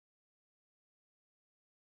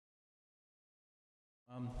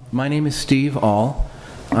My name is Steve All.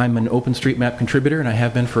 I'm an OpenStreetMap contributor, and I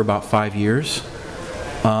have been for about 5 years.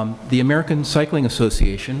 The American Cycling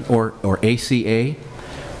Association, or ACA,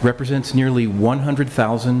 represents nearly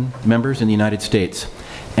 100,000 members in the United States,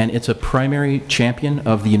 and it's a primary champion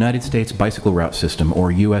of the United States Bicycle Route System,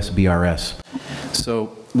 or USBRs.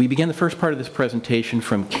 So we began the first part of this presentation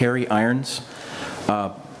from Kerry Irons,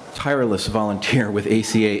 a tireless volunteer with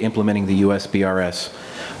ACA implementing the USBRs.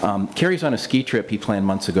 Kerry's on a ski trip he planned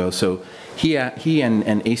months ago, so he and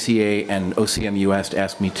ACA and OCM US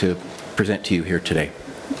asked me to present to you here today.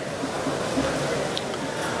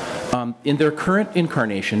 In their current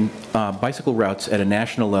incarnation, bicycle routes at a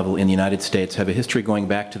national level in the United States have a history going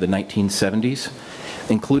back to the 1970s,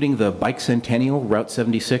 including the bicentennial Route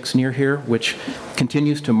 76 near here, which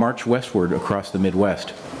continues to march westward across the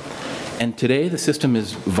Midwest. And today the system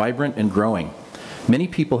is vibrant and growing. Many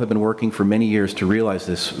people have been working for many years to realize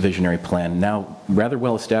this visionary plan, now rather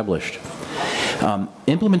well established.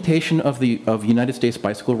 Implementation of United States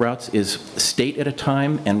bicycle routes is state at a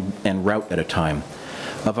time and route at a time.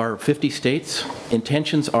 Of our 50 states,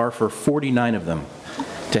 intentions are for 49 of them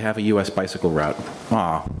to have a U.S. bicycle route.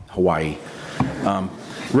 Hawaii.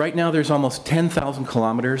 Right now there's almost 10,000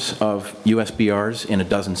 kilometers of USBRs in a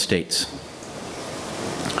dozen states.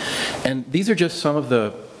 And these are just some of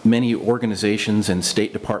the many organizations and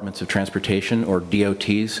state departments of transportation, or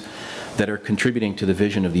DOTs, that are contributing to the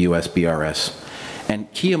vision of the USBRs.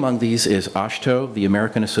 And key among these is AASHTO, the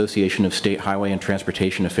American Association of State Highway and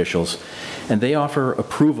Transportation Officials, and they offer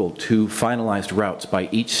approval to finalized routes by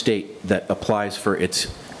each state that applies for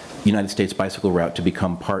its United States bicycle route to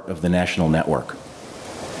become part of the national network.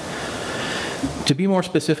 To be more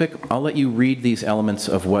specific, I'll let you read these elements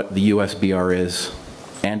of what the USBR is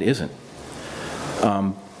and isn't.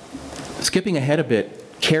 Skipping ahead a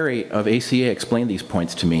bit, Kerry of ACA explained these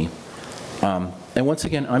points to me. And once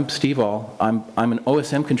again, I'm Steve All. I'm an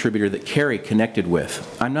OSM contributor that Kerry connected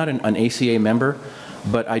with. I'm not an ACA member,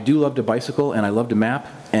 but I do love to bicycle and I love to map,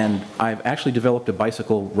 and I've actually developed a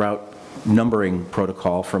bicycle route numbering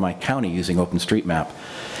protocol for my county using OpenStreetMap.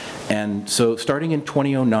 And so starting in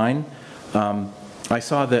 2009, I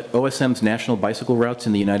saw that OSM's national bicycle routes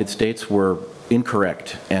in the United States were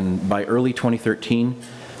incorrect, and by early 2013,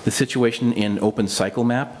 the situation in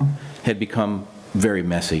OpenCycleMap had become very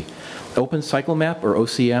messy. OpenCycleMap, or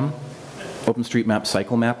OCM, OpenStreetMap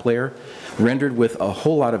Cycle Map Layer, rendered with a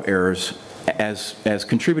whole lot of errors as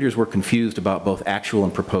contributors were confused about both actual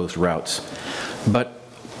and proposed routes. But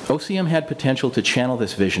OCM had potential to channel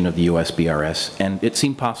this vision of the USBRs, and it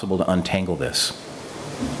seemed possible to untangle this.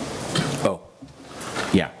 Oh,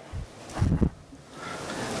 yeah.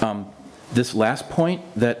 This last point,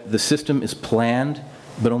 that the system is planned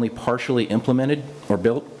but only partially implemented or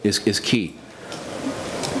built, is key.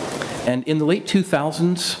 And in the late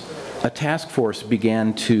 2000s, a task force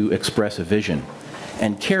began to express a vision.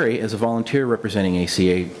 And Kerry, as a volunteer representing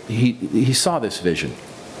ACA, he saw this vision.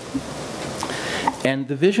 And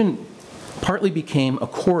the vision partly became a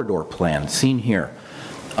corridor plan, seen here.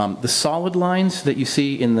 The solid lines that you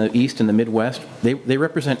see in the East and the Midwest, they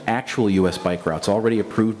represent actual U.S. bike routes already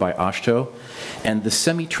approved by AASHTO. And the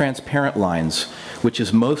semi-transparent lines, which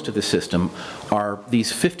is most of the system, are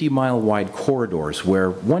these 50-mile wide corridors where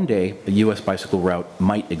one day a U.S. bicycle route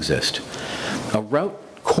might exist. A route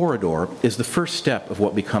corridor is the first step of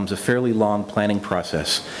what becomes a fairly long planning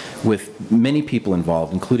process with many people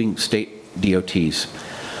involved, including state DOTs.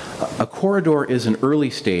 A corridor is an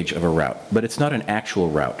early stage of a route, but it's not an actual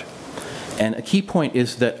route. And a key point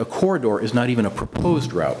is that a corridor is not even a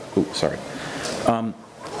proposed route. Oops, sorry.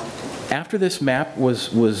 After this map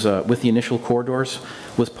with the initial corridors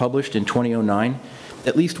was published in 2009,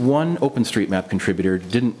 at least one OpenStreetMap contributor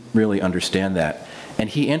didn't really understand that, and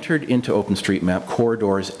he entered into OpenStreetMap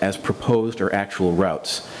corridors as proposed or actual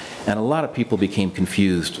routes. And a lot of people became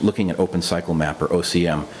confused looking at OpenCycleMap, or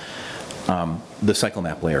OCM. The cycle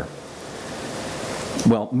map layer.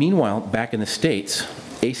 Well, meanwhile, back in the States,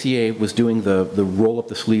 ACA was doing the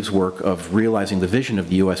roll-up-the-sleeves work of realizing the vision of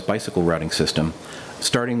the U.S. bicycle routing system,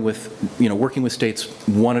 starting with, working with states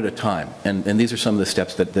one at a time. And these are some of the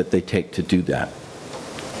steps that they take to do that.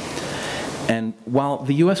 And while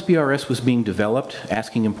the USBRS was being developed,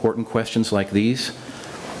 asking important questions like these,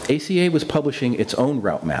 ACA was publishing its own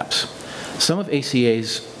route maps. Some of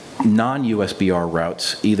ACA's non-USBR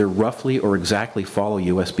routes either roughly or exactly follow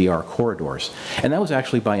USBR corridors. And that was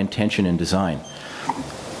actually by intention and design.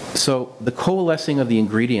 So the coalescing of the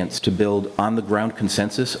ingredients to build on-the-ground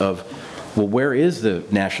consensus of, well, where is the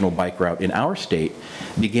national bike route in our state,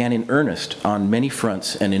 began in earnest on many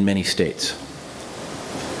fronts and in many states.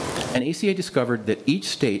 And ACA discovered that each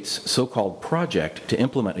state's so-called project to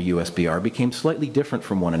implement a USBR became slightly different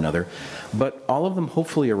from one another, but all of them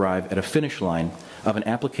hopefully arrive at a finish line of an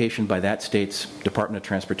application by that state's Department of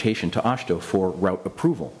Transportation to AASHTO for route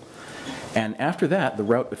approval. And after that, the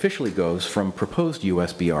route officially goes from proposed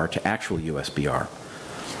USBR to actual USBR.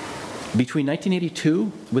 Between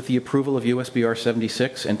 1982, with the approval of USBR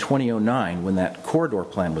 76, and 2009, when that corridor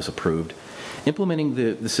plan was approved, implementing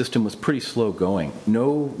the system was pretty slow going.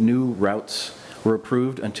 No new routes were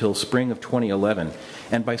approved until spring of 2011,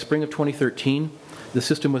 and by spring of 2013, the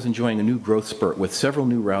system was enjoying a new growth spurt with several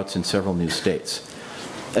new routes in several new states.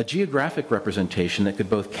 A geographic representation that could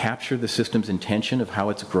both capture the system's intention of how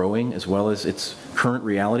it's growing as well as its current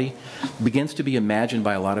reality begins to be imagined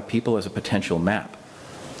by a lot of people as a potential map.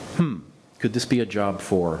 Could this be a job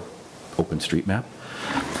for OpenStreetMap?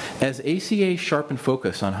 As ACA sharpened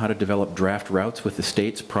focus on how to develop draft routes with the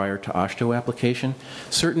states prior to AASHTO application,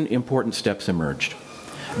 certain important steps emerged.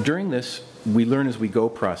 During this we learn as we go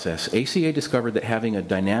process, ACA discovered that having a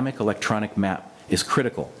dynamic electronic map is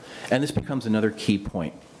critical, and this becomes another key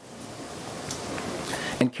point.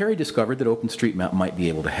 And Kerry discovered that OpenStreetMap might be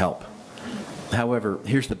able to help. However,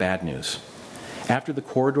 here's the bad news. After the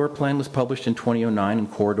corridor plan was published in 2009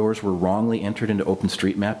 and corridors were wrongly entered into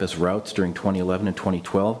OpenStreetMap as routes during 2011 and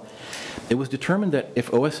 2012, it was determined that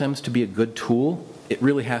if OSM is to be a good tool, it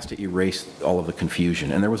really has to erase all of the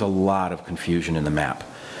confusion, and there was a lot of confusion in the map.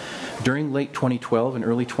 During late 2012 and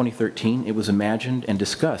early 2013, it was imagined and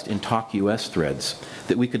discussed in Talk US threads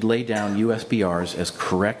that we could lay down USBRs as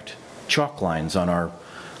correct chalk lines on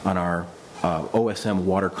our OSM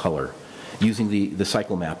watercolor using the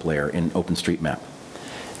cycle map layer in OpenStreetMap.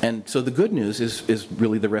 And so the good news is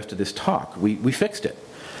really the rest of this talk. We fixed it,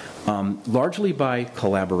 largely by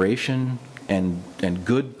collaboration and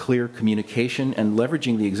good, clear communication and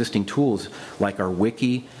leveraging the existing tools like our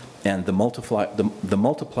wiki and the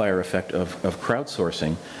multiplier effect of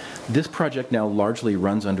crowdsourcing. This project now largely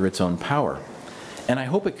runs under its own power. And I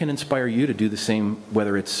hope it can inspire you to do the same,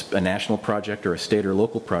 whether it's a national project or a state or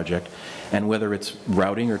local project, and whether it's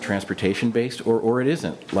routing or transportation based or it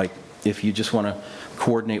isn't. Like if you just want to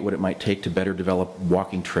coordinate what it might take to better develop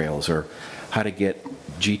walking trails or how to get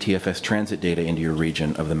GTFS transit data into your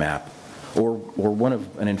region of the map, or one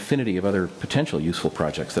of an infinity of other potential useful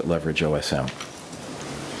projects that leverage OSM.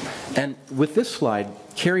 And with this slide,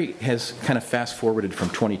 Kerry has kind of fast forwarded from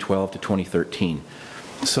 2012 to 2013.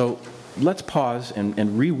 So let's pause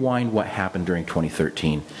and rewind what happened during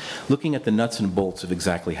 2013, looking at the nuts and bolts of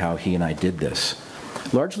exactly how he and I did this.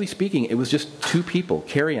 Largely speaking, it was just two people,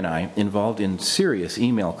 Kerry and I, involved in serious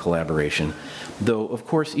email collaboration, though of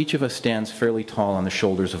course each of us stands fairly tall on the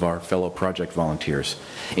shoulders of our fellow project volunteers.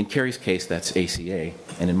 In Kerry's case, that's ACA,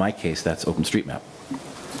 and in my case, that's OpenStreetMap.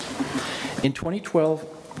 In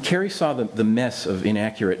 2012, Kerry saw the mess of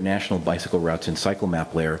inaccurate national bicycle routes in cycle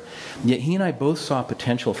map layer, yet he and I both saw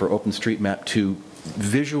potential for OpenStreetMap to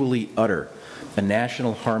visually utter a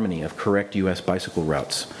national harmony of correct US bicycle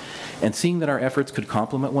routes. And seeing that our efforts could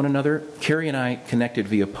complement one another, Kerry and I connected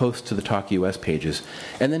via posts to the Talk US pages,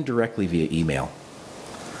 and then directly via email.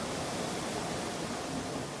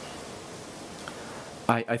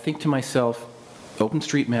 I think to myself,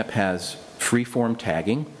 OpenStreetMap has free-form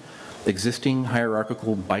tagging, existing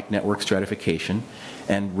hierarchical bike network stratification,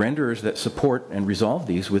 and renderers that support and resolve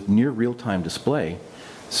these with near real-time display.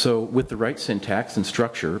 So with the right syntax and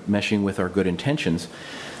structure meshing with our good intentions,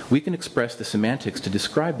 we can express the semantics to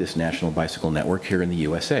describe this national bicycle network here in the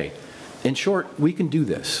USA. In short, we can do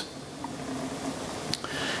this.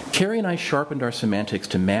 Kerry and I sharpened our semantics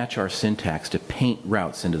to match our syntax to paint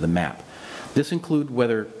routes into the map. This includes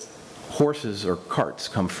whether horses or carts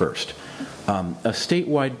come first. A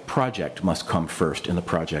statewide project must come first in the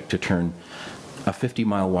project to turn a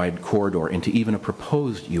 50-mile wide corridor into even a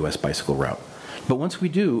proposed US bicycle route. But once we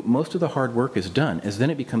do, most of the hard work is done, as then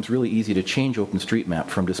it becomes really easy to change OpenStreetMap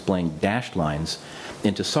from displaying dashed lines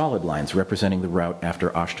into solid lines representing the route after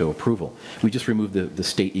AASHTO approval. We just remove the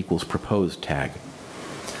state equals proposed tag.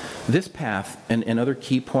 This path and other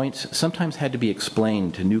key points sometimes had to be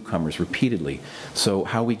explained to newcomers repeatedly, so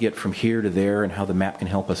how we get from here to there and how the map can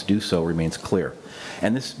help us do so remains clear.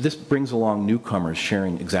 And this brings along newcomers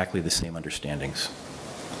sharing exactly the same understandings.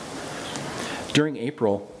 During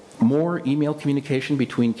April, more email communication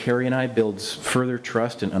between Kerry and I builds further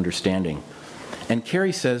trust and understanding. And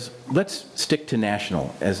Kerry says, let's stick to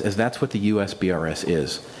national, as that's what the USBRS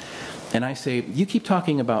is. And I say, you keep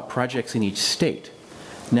talking about projects in each state.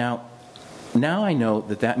 Now I know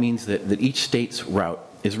that means that each state's route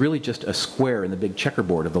is really just a square in the big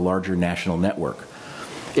checkerboard of the larger national network.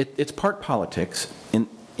 It's part politics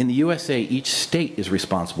in In the USA, each state is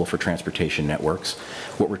responsible for transportation networks.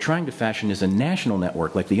 What we're trying to fashion is a national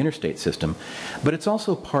network like the interstate system, but it's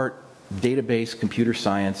also part database, computer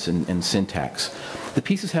science, and syntax. The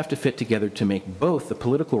pieces have to fit together to make both the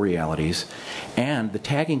political realities and the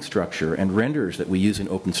tagging structure and renders that we use in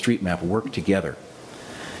OpenStreetMap work together.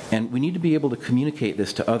 And we need to be able to communicate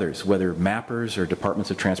this to others, whether mappers or departments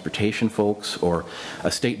of transportation folks or a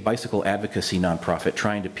state bicycle advocacy nonprofit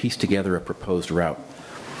trying to piece together a proposed route.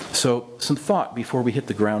 So some thought before we hit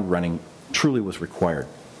the ground running truly was required.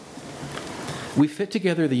 We fit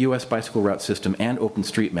together the US bicycle route system and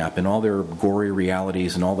OpenStreetMap in all their gory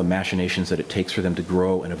realities and all the machinations that it takes for them to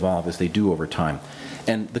grow and evolve as they do over time.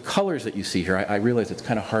 And the colors that you see here, I realize it's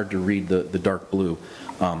kind of hard to read the dark blue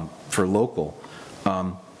for local,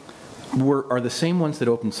 are the same ones that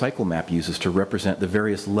OpenCycleMap uses to represent the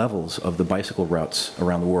various levels of the bicycle routes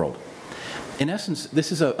around the world. In essence,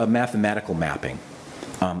 this is a mathematical mapping.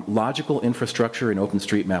 Logical infrastructure in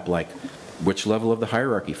OpenStreetMap, like which level of the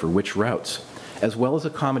hierarchy for which routes, as well as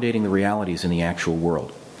accommodating the realities in the actual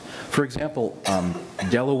world. For example,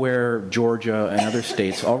 Delaware, Georgia, and other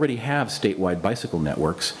states already have statewide bicycle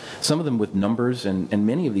networks, some of them with numbers, and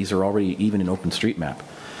many of these are already even in OpenStreetMap.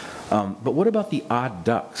 But what about the odd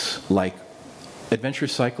ducks, like Adventure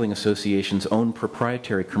Cycling Association's own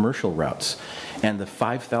proprietary commercial routes, and the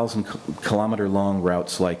 5,000-kilometer long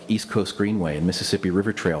routes like East Coast Greenway and Mississippi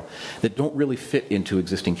River Trail that don't really fit into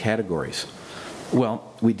existing categories?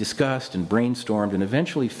 Well, we discussed and brainstormed and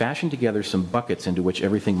eventually fashioned together some buckets into which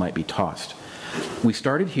everything might be tossed. We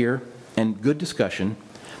started here, and good discussion,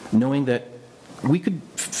 knowing that we could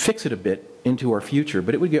fix it a bit into our future,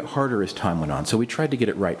 but it would get harder as time went on, so we tried to get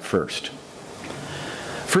it right first.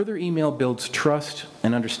 Further email builds trust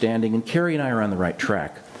and understanding, and Carrie and I are on the right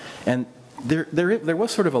track. And there was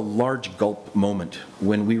sort of a large gulp moment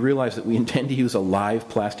when we realized that we intend to use a live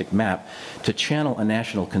plastic map to channel a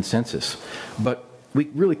national consensus. But we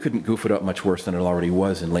really couldn't goof it up much worse than it already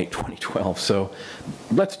was in late 2012, so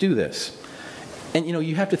let's do this. And you know,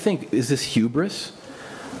 you have to think, is this hubris?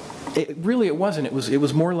 It wasn't. It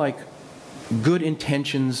was more like good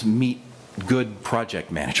intentions meet good project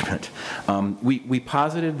management. We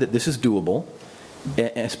posited that this is doable,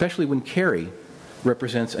 especially when Carrie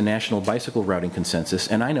represents a national bicycle routing consensus,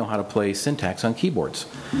 and I know how to play syntax on keyboards.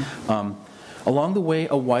 Along the way,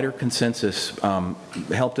 a wider consensus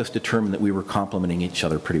helped us determine that we were complementing each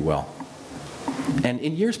other pretty well. And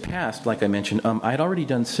in years past, like I mentioned, I had already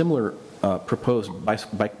done similar proposed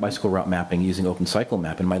bicycle route mapping using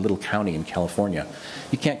OpenCycleMap in my little county in California.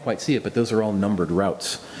 You can't quite see it, but those are all numbered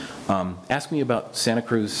routes. Ask me about Santa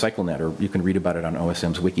Cruz CycleNet, or you can read about it on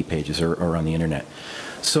OSM's wiki pages or on the internet.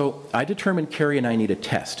 So I determined Carrie and I need a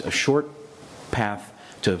test, a short path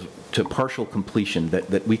to partial completion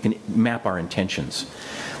that we can map our intentions.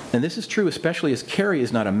 And this is true especially as Carrie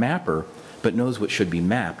is not a mapper, but knows what should be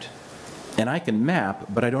mapped. And I can map,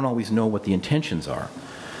 but I don't always know what the intentions are.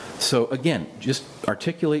 So again, just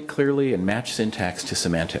articulate clearly and match syntax to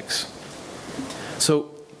semantics.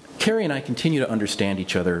 So Carrie and I continue to understand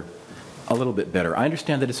each other a little bit better. I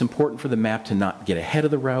understand that it's important for the map to not get ahead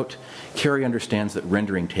of the route. Carrie understands that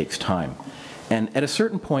rendering takes time. And at a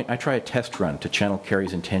certain point, I try a test run to channel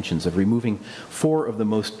Carrie's intentions of removing 4 of the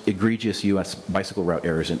most egregious US bicycle route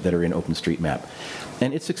errors that are in OpenStreetMap.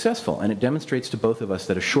 And it's successful, and it demonstrates to both of us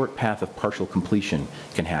that a short path of partial completion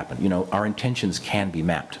can happen. You know, our intentions can be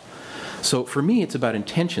mapped. So for me, it's about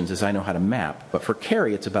intentions as I know how to map, but for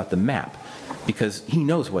Carrie, it's about the map, because he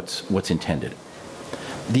knows what's intended.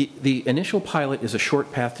 The initial pilot is a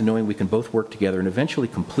short path to knowing we can both work together and eventually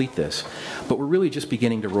complete this, but we're really just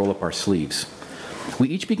beginning to roll up our sleeves. We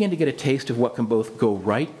each begin to get a taste of what can both go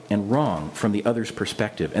right and wrong from the other's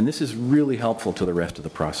perspective, and this is really helpful to the rest of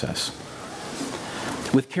the process.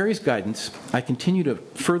 With Carrie's guidance, I continue to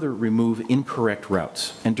further remove incorrect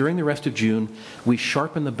routes, and during the rest of June, we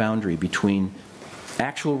sharpen the boundary between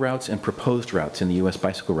actual routes and proposed routes in the US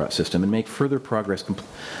bicycle route system and make further progress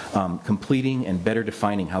completing and better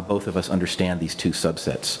defining how both of us understand these two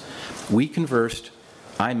subsets. We conversed,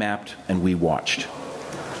 I mapped, and we watched.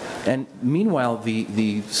 And meanwhile,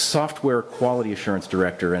 the software quality assurance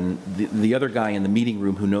director and the other guy in the meeting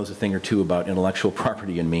room who knows a thing or two about intellectual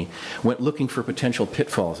property and me went looking for potential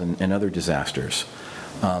pitfalls and other disasters.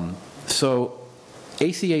 So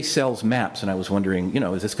ACA sells maps, and I was wondering, you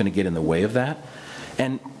know, is this going to get in the way of that?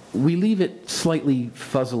 And we leave it slightly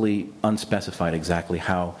fuzzily unspecified exactly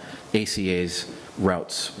how ACA's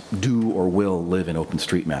routes do or will live in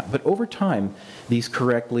OpenStreetMap. But over time, these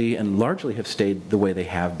correctly and largely have stayed the way they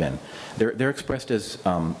have been. They're expressed as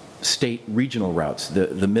state regional routes,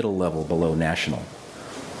 the middle level below national.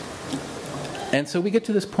 And so we get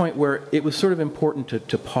to this point where it was sort of important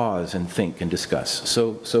to pause and think and discuss.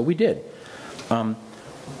 So we did.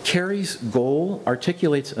 Kerry's goal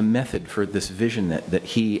articulates a method for this vision that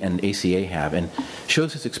he and ACA have, and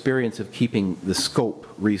shows his experience of keeping the scope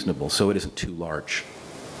reasonable so it isn't too large.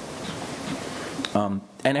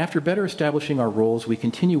 And after better establishing our roles, we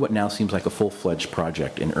continue what now seems like a full-fledged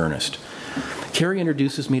project in earnest. Kerry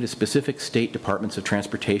introduces me to specific state departments of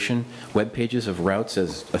transportation, web pages of routes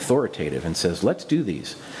as authoritative, and says, let's do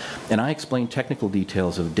these. And I explain technical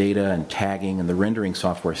details of data and tagging and the rendering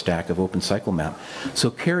software stack of OpenCycleMap,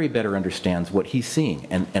 so Kerry better understands what he's seeing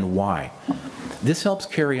and why. This helps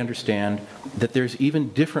Kerry understand that there's even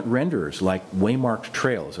different renderers like waymarked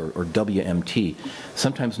trails, or WMT,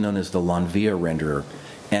 sometimes known as the Lanvia renderer.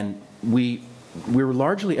 And we were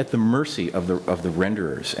largely at the mercy of the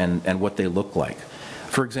renderers and what they look like.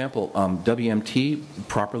 For example, WMT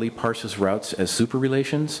properly parses routes as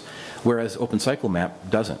superrelations, whereas OpenCycleMap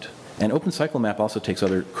doesn't. And OpenCycleMap also takes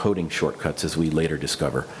other coding shortcuts, as we later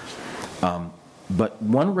discover. But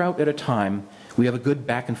one route at a time, we have a good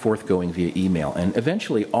back and forth going via email, and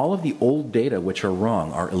eventually all of the old data which are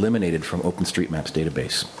wrong are eliminated from OpenStreetMap's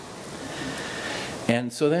database.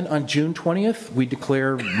 And so then on June 20th, we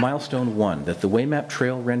declare milestone 1, that the Waymap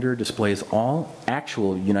Trail renderer displays all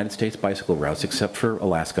actual United States bicycle routes except for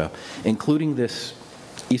Alaska, including this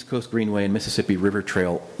East Coast Greenway and Mississippi River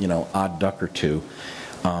Trail, odd duck or two.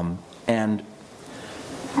 And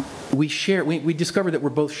we discover that we're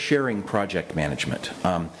both sharing project management.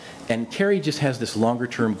 And Kerry just has this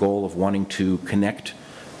longer-term goal of wanting to connect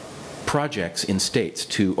projects in states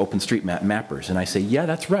to OpenStreetMap mappers. And I say, yeah,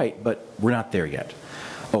 that's right, but we're not there yet.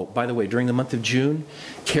 Oh, by the way, during the month of June,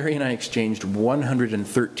 Kerry and I exchanged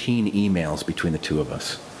 113 emails between the two of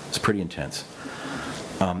us. It's pretty intense.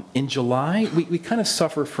 In July, we kind of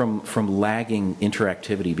suffer from lagging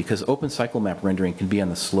interactivity because OpenCycleMap rendering can be on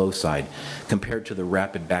the slow side compared to the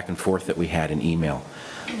rapid back and forth that we had in email.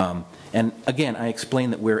 And again, I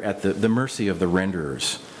explained that we're at the mercy of the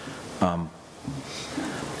renderers.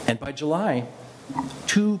 And by July,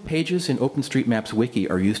 2 pages in OpenStreetMap's wiki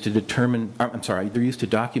are used to they're used to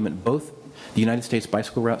document both the United States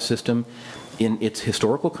bicycle route system in its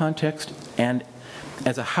historical context and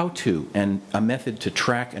as a how-to and a method to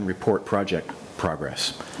track and report project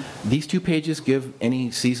progress. These 2 pages give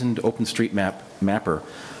any seasoned OpenStreetMap mapper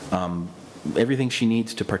everything she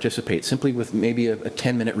needs to participate, simply with maybe a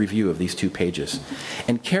 10-minute review of these 2 pages.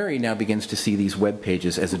 And Kerry now begins to see these web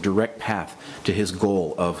pages as a direct path to his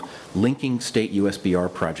goal of linking state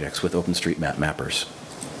USBR projects with OpenStreetMap mappers.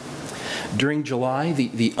 During July,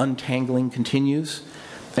 the untangling continues,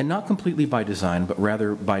 and not completely by design, but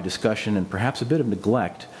rather by discussion and perhaps a bit of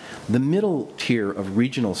neglect. The middle tier of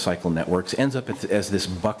regional cycle networks ends up as this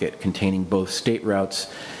bucket containing both state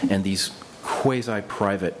routes and these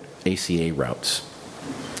quasi-private ACA routes.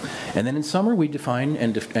 And then in summer, we define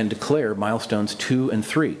and declare milestones 2 and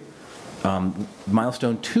 3.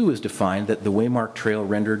 Milestone 2 is defined that the Waymark Trail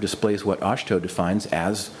renderer displays what AASHTO defines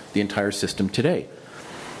as the entire system today.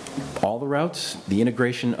 All the routes, the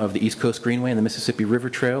integration of the East Coast Greenway and the Mississippi River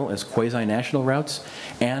Trail as quasi-national routes,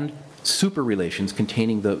 and super relations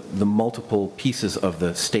containing the multiple pieces of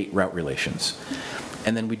the state route relations.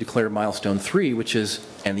 And then we declare milestone 3, which is,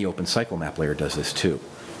 and the OpenCycleMap layer does this too.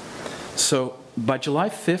 So by July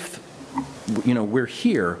 5th, we're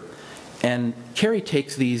here, and Kerry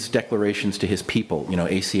takes these declarations to his people,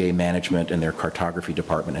 ACA management and their cartography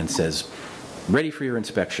department, and says, ready for your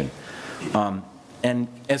inspection. And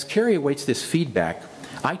as Kerry awaits this feedback,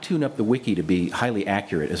 I tune up the wiki to be highly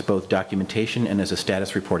accurate as both documentation and as a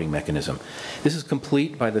status reporting mechanism. This is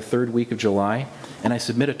complete by the 3rd week of July, and I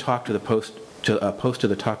submit a post to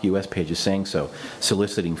the Talk US pages saying so,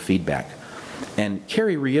 soliciting feedback. And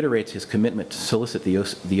Kerry reiterates his commitment to solicit the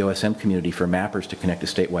OSM community for mappers to connect to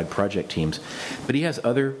statewide project teams, but he has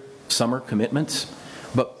other summer commitments.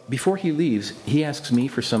 But before he leaves, he asks me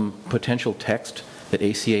for some potential text that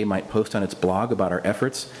ACA might post on its blog about our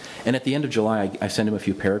efforts, and at the end of July, I send him a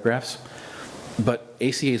few paragraphs. But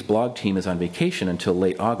ACA's blog team is on vacation until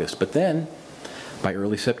late August, but then, by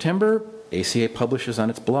early September, ACA publishes on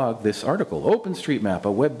its blog this article, OpenStreetMap,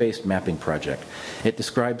 a web-based mapping project. It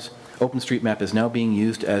describes OpenStreetMap is now being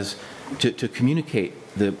used to communicate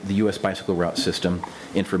the U.S. bicycle route system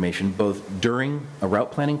information both during a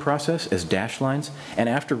route planning process as dashed lines and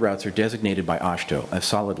after routes are designated by AASHTO as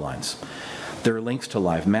solid lines. There are links to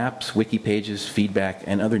live maps, wiki pages, feedback,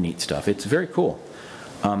 and other neat stuff. It's very cool.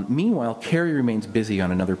 Meanwhile, Kerry remains busy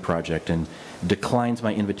on another project and declines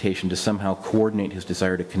my invitation to somehow coordinate his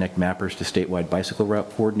desire to connect mappers to statewide bicycle route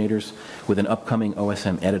coordinators with an upcoming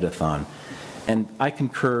OSM edit-a-thon. And I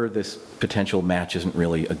concur this potential match isn't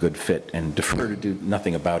really a good fit and defer to do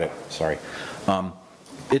nothing about it, sorry.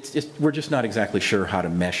 We're just not exactly sure how to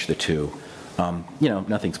mesh the two. You know,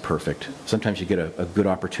 nothing's perfect. Sometimes you get a good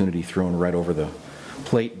opportunity thrown right over the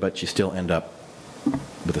plate, but you still end up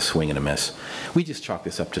with a swing and a miss. We just chalk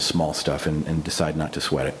this up to small stuff and decide not to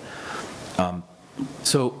sweat it.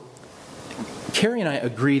 So Carrie and I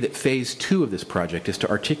agree that phase 2 of this project is to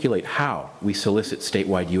articulate how we solicit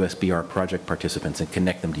statewide USBR project participants and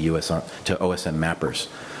connect them to OSM mappers.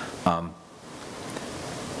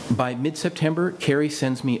 By mid-September, Carrie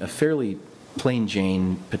sends me a fairly plain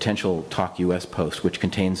Jane potential Talk US post, which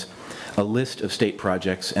contains a list of state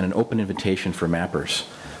projects and an open invitation for mappers.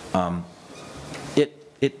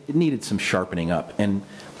 It needed some sharpening up, and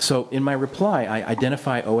so in my reply, I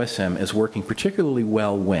identify OSM as working particularly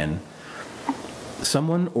well when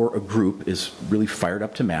someone or a group is really fired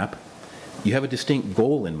up to map, you have a distinct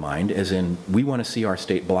goal in mind, as in we want to see our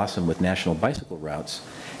state blossom with national bicycle routes,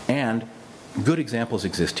 and good examples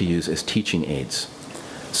exist to use as teaching aids.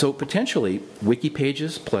 So potentially, wiki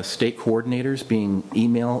pages plus state coordinators being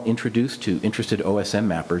email introduced to interested OSM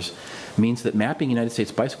mappers means that mapping United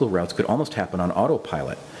States bicycle routes could almost happen on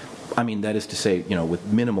autopilot. I mean, that is to say, you know, with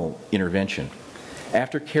minimal intervention.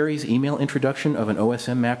 After Carrie's email introduction of an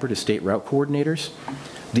OSM mapper to state route coordinators,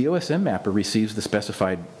 the OSM mapper receives the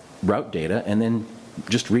specified route data and then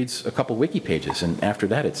just reads a couple wiki pages, and after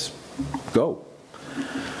that it's go.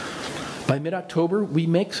 By mid-October, we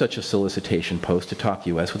make such a solicitation post to Talk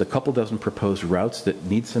US with a couple dozen proposed routes that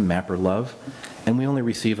need some mapper love, and we only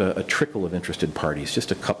receive a trickle of interested parties,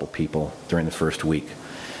 just a couple people during the first week.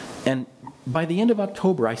 And by the end of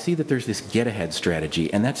October, I see that there's this get-ahead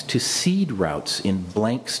strategy, and that's to seed routes in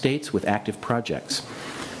blank states with active projects.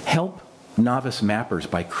 Help novice mappers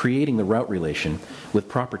by creating the route relation with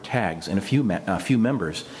proper tags and a few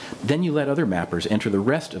members. Then you let other mappers enter the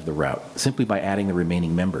rest of the route simply by adding the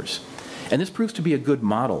remaining members. And this proves to be a good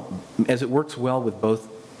model, as it works well with both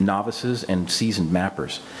novices and seasoned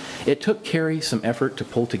mappers. It took Carrie some effort to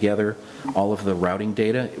pull together all of the routing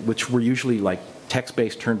data, which were usually like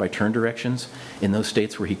text-based turn-by-turn directions in those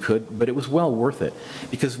states where he could, but it was well worth it,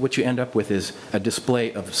 because what you end up with is a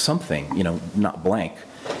display of something, you know, not blank,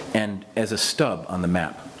 and as a stub on the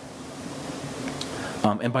map.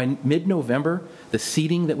 And by mid-November, the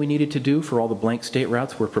seeding that we needed to do for all the blank state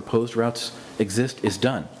routes where proposed routes exist is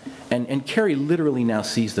done. And Carrie literally now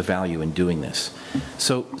sees the value in doing this.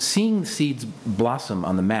 So seeing the seeds blossom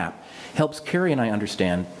on the map helps Carrie and I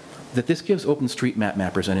understand that this gives OpenStreetMap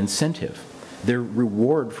mappers an incentive. Their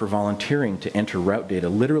reward for volunteering to enter route data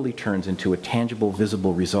literally turns into a tangible,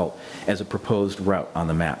 visible result as a proposed route on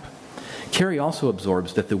the map. Carrie also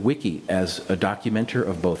absorbs that the wiki, as a documenter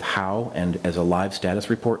of both how and as a live status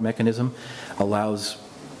report mechanism, allows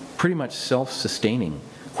pretty much self-sustaining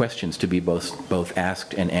questions to be both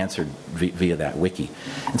asked and answered via that wiki.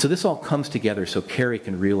 And so this all comes together so Carrie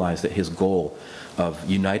can realize that his goal of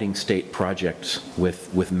uniting state projects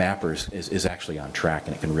with mappers is actually on track,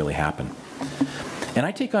 and it can really happen. And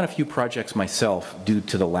I take on a few projects myself due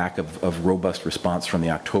to the lack of robust response from the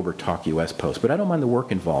October Talk US post, but I don't mind the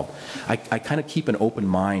work involved. I kind of keep an open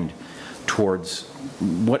mind towards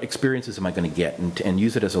what experiences am I going to get, and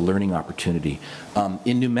use it as a learning opportunity.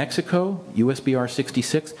 In New Mexico, USBR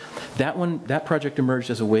 66, that project emerged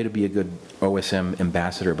as a way to be a good OSM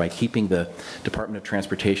ambassador by keeping the Department of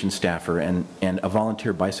Transportation staffer and a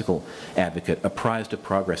volunteer bicycle advocate apprised of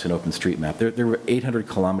progress in OpenStreetMap. There were 800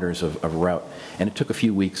 kilometers of route, and it took a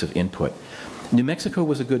few weeks of input. New Mexico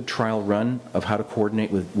was a good trial run of how to coordinate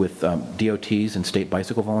with DOTs and state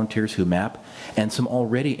bicycle volunteers who map, and some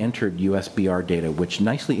already entered USBR data, which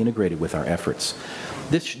nicely integrated with our efforts.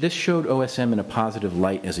 This showed OSM in a positive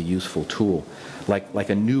light as a useful tool, like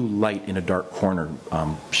a new light in a dark corner,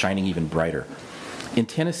 shining even brighter. In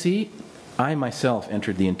Tennessee, I myself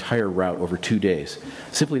entered the entire route over 2 days,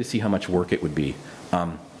 simply to see how much work it would be,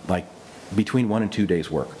 like between 1 and 2 days'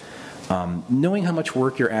 work. Knowing how much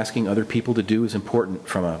work you're asking other people to do is important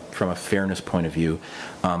from a fairness point of view,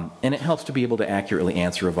 and it helps to be able to accurately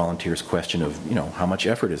answer a volunteer's question of, you know, how much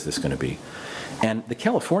effort is this going to be? And the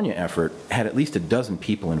California effort had at least a dozen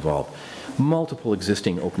people involved, multiple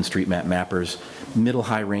existing OpenStreetMap mappers, middle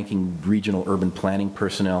high-ranking regional urban planning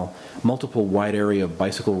personnel, multiple wide area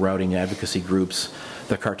bicycle routing advocacy groups,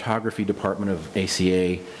 the cartography department of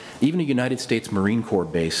ACA, even a United States Marine Corps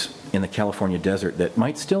base in the California desert that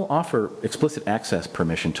might still offer explicit access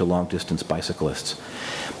permission to long-distance bicyclists.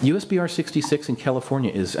 USBR 66 in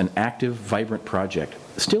California is an active, vibrant project,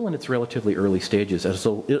 still in its relatively early stages, as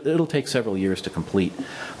it'll take several years to complete.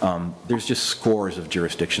 There's just scores of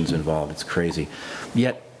jurisdictions involved. It's crazy.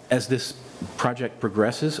 Yet, as this project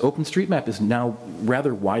progresses, OpenStreetMap is now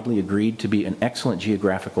rather widely agreed to be an excellent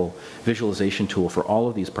geographical visualization tool for all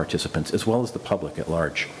of these participants, as well as the public at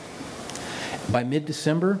large. By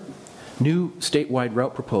mid-December, new statewide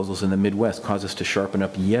route proposals in the Midwest cause us to sharpen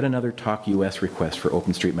up yet another Talk US request for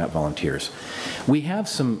OpenStreetMap volunteers. We have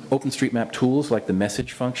some OpenStreetMap tools like the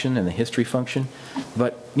message function and the history function,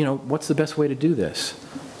 but what's the best way to do this?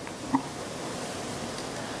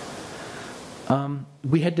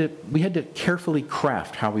 We had to carefully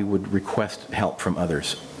craft how we would request help from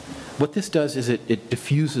others. What this does is it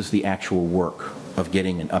diffuses the actual work of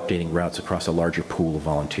getting and updating routes across a larger pool of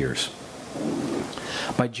volunteers.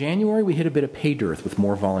 By January, we hit a bit of pay dearth with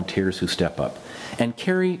more volunteers who step up. And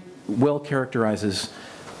Kerry well characterizes,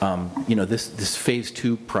 this phase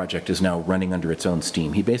 2 project is now running under its own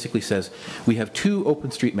steam. He basically says, we have 2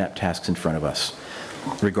 OpenStreetMap tasks in front of us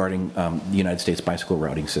regarding the United States bicycle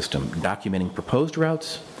routing system, documenting proposed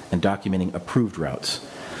routes and documenting approved routes.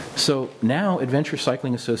 So now Adventure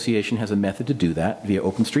Cycling Association has a method to do that via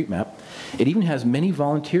OpenStreetMap. It even has many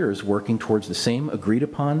volunteers working towards the same agreed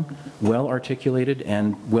upon, well-articulated,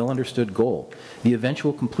 and well-understood goal, the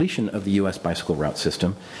eventual completion of the U.S. bicycle route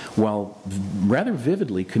system, while rather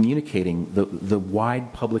vividly communicating the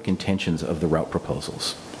wide public intentions of the route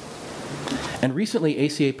proposals. And recently,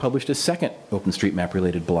 ACA published a second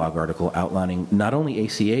OpenStreetMap-related blog article outlining not only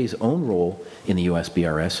ACA's own role in the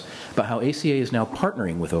USBRS, but how ACA is now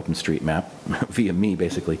partnering with OpenStreetMap, via me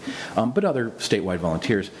basically, but other statewide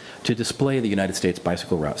volunteers, to display the United States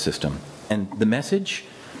bicycle route system. And the message,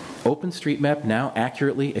 OpenStreetMap now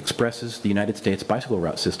accurately expresses the United States bicycle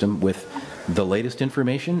route system with the latest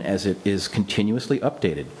information as it is continuously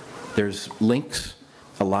updated. There's links,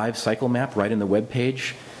 a live cycle map right in the web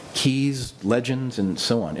page, keys, legends, and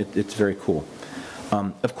so on. It's very cool.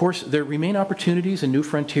 Of course, there remain opportunities and new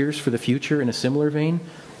frontiers for the future in a similar vein,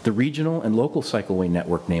 the regional and local cycleway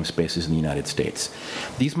network namespaces in the United States.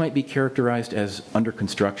 These might be characterized as under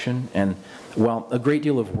construction, and while a great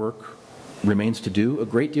deal of work remains to do, a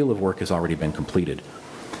great deal of work has already been completed.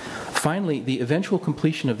 Finally, the eventual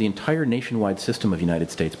completion of the entire nationwide system of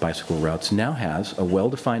United States bicycle routes now has a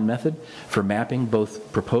well-defined method for mapping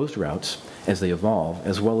both proposed routes as they evolve,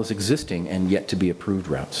 as well as existing and yet to be approved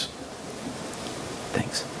routes.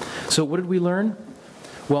 Thanks. So what did we learn?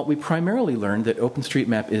 Well, we primarily learned that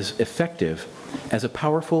OpenStreetMap is effective as a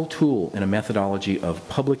powerful tool in a methodology of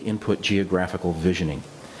public input geographical visioning.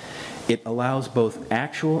 It allows both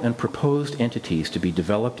actual and proposed entities to be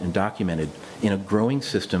developed and documented in a growing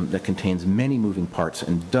system that contains many moving parts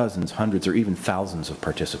and dozens, hundreds, or even thousands of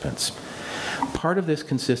participants. Part of this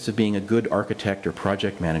consists of being a good architect or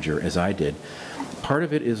project manager, as I did. Part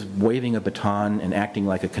of it is waving a baton and acting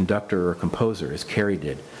like a conductor or composer, as Kerry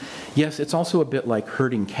did. Yes, it's also a bit like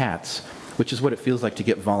herding cats, which is what it feels like to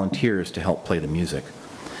get volunteers to help play the music.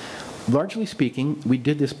 Largely speaking, we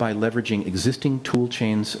did this by leveraging existing tool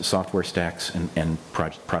chains, software stacks, and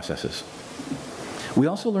processes. We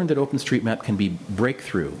also learned that OpenStreetMap can be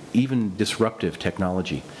breakthrough, even disruptive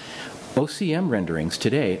technology. OCM renderings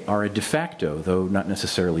today are a de facto, though not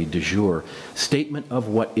necessarily de jure, statement of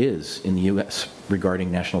what is in the U.S.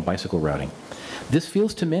 regarding national bicycle routing. This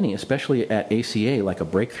feels to many, especially at ACA, like a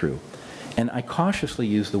breakthrough. And I cautiously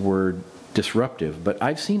use the word disruptive, but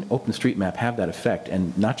I've seen OpenStreetMap have that effect,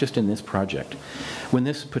 and not just in this project. When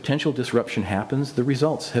this potential disruption happens, the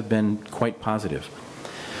results have been quite positive.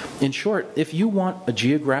 In short, if you want a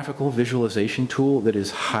geographical visualization tool that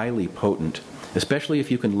is highly potent, especially if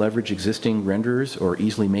you can leverage existing renderers or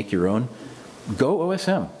easily make your own, go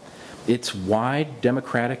OSM. Its wide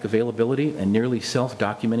democratic availability and nearly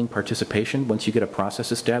self-documenting participation once you get a process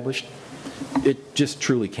established, it just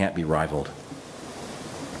truly can't be rivaled.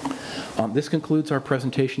 This concludes our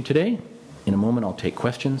presentation today. In a moment, I'll take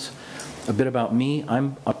questions. A bit about me.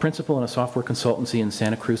 I'm a principal in a software consultancy in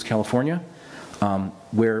Santa Cruz, California,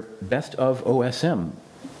 where Best of OSM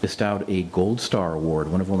bestowed a Gold Star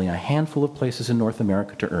Award, one of only a handful of places in North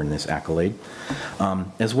America to earn this accolade,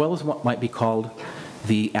 as well as what might be called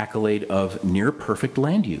the accolade of near-perfect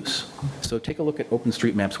land use. So take a look at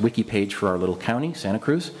OpenStreetMap's wiki page for our little county, Santa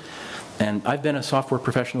Cruz. And I've been a software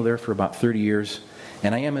professional there for about 30 years,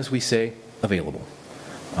 and I am, as we say, available.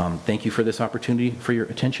 Thank you for this opportunity, for your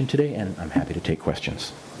attention today, and I'm happy to take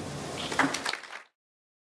questions.